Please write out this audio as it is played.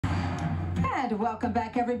And welcome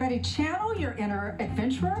back, everybody. Channel your inner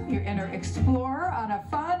adventurer, your inner explorer on a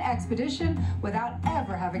fun expedition without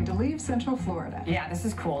ever having to leave Central Florida. Yeah, this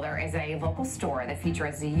is cool. There is a local store that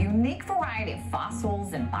features a unique variety of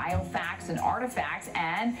fossils and biofacts and artifacts,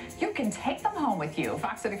 and you can take them home with you.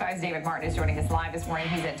 Fox 35's David Martin is joining us live this morning.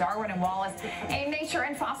 He's at Darwin and Wallace, a nature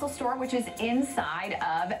and fossil store, which is inside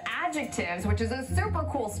of Adjectives, which is a super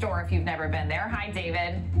cool store if you've never been there. Hi,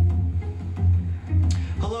 David.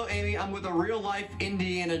 Hello, Amy. I'm with a real-life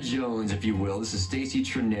Indiana Jones, if you will. This is Stacy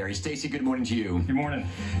Trineri. Stacy, good morning to you. Good morning.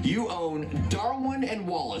 You own Darwin and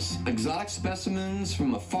Wallace, exotic specimens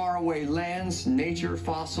from faraway lands, nature,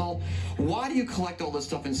 fossil. Why do you collect all this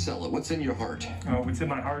stuff and sell it? What's in your heart? What's in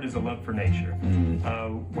my heart is a love for nature.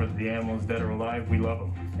 Whether the animals dead or alive, we love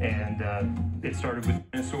them. And it started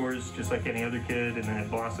with dinosaurs, just like any other kid, and then it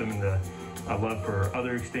blossomed into a love for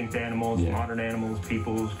other extinct animals, modern animals,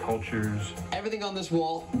 peoples, cultures. Everything on this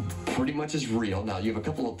wall pretty much is real. Now, you have a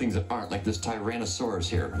couple of things that aren't, like this Tyrannosaurus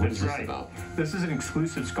here. What is this about? This is an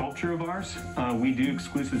exclusive sculpture of ours. We do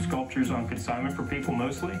exclusive sculptures on consignment for people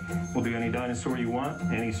mostly. We'll do any dinosaur you want,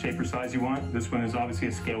 any shape or size you want. This one is obviously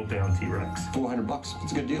a scaled down T.rex. $400.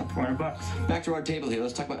 That's a good deal. $400. Back to our table here.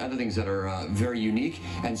 Let's talk about other things that are very unique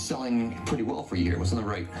and selling pretty well for you here. What's on the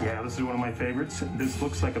right? Yeah, this is one of my favorites. This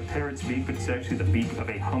looks like a parrot's beak, but it's actually the beak of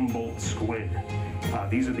a Humboldt squid.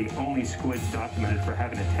 These are the only squids documented for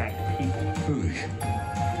having attacked people. Ooh.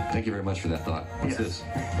 Thank you very much for that thought. What's this?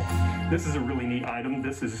 This is a really neat item.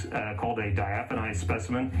 This is called a diaphanized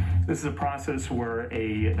specimen. This is a process where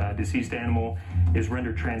a deceased animal is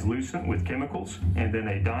rendered translucent with chemicals, and then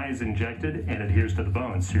a dye is injected and adheres to the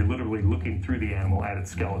bones. So you're literally looking through the animal at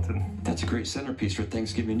its skeleton. That's a great centerpiece for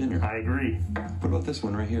Thanksgiving dinner. I agree. What about this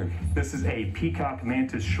one right here? This is a peacock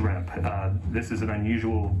mantis shrimp. This is an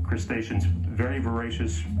unusual crustacean, very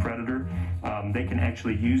voracious predator. They can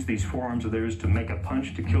actually use these forearms of theirs to make a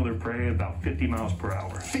punch to kill their prey at about 50 miles per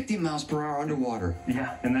hour. 50 miles per hour underwater.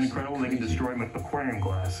 Yeah, and then incredible, they can destroy them with aquarium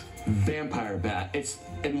glass. Vampire bat. It's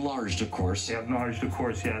enlarged, of course. Yeah, enlarged, of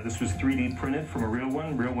course, yeah. This was 3D printed from a real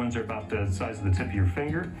one. Real ones are about the size of the tip of your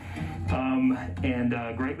finger.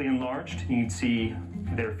 Greatly enlarged. You can see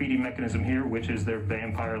their feeding mechanism here, which is their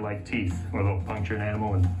vampire-like teeth, where they'll puncture an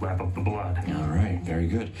animal and lap up the blood. All right, very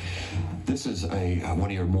good. This is one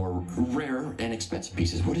of your more rare and expensive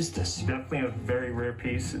pieces. What is this? Definitely a very rare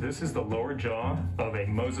piece. This is the lower jaw of a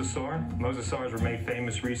mosasaur. Mosasaurs were made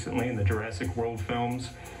famous recently in the Jurassic World films.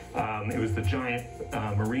 It was the giant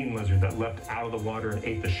marine lizard that leapt out of the water and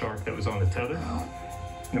ate the shark that was on the tether. Oh.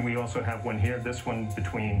 And we also have one here. This one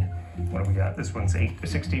between, what do we got? This one's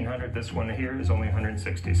 1600. This one here is only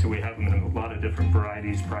 160. So we have them in a lot of different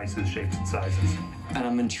varieties, prices, shapes, and sizes. And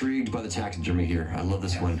I'm intrigued by the taxidermy here. I love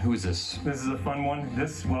this one. Who is this? This is a fun one.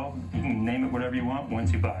 This, well, you can name it whatever you want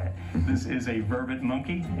once you buy it. This is a vervet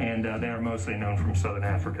monkey, and they are mostly known from southern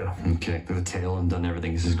Africa. Okay, with a tail and done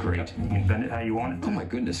everything. This is great. You can bend it how you want it to. Oh my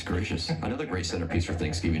goodness gracious. Another great centerpiece for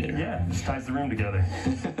Thanksgiving dinner. Yeah, just ties the room together.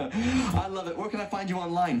 I love it. Where can I find you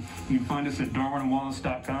online? You can find us at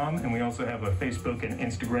darwinandwallace.com, and we also have a Facebook and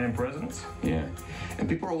Instagram presence. Yeah, and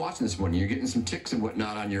people are watching this one. You're getting some ticks and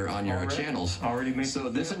whatnot on your channels. Already made. So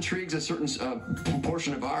this intrigues a certain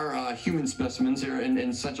portion of our human specimens here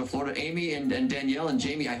in Central Florida. Amy and Danielle and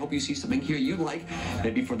Jamie, I hope you see something here you like,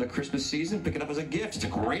 maybe for the Christmas season. Pick it up as a gift. It's a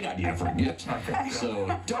great idea for a gift.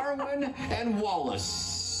 So Darwin and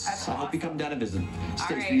Wallace. I hope you come down and visit.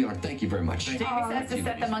 Stacy, New York, thank you very much. Jamie says to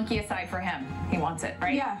set the monkey aside for him. He wants it,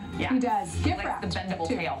 right? Yeah, he does. He likes the bendable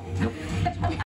tail. Nope.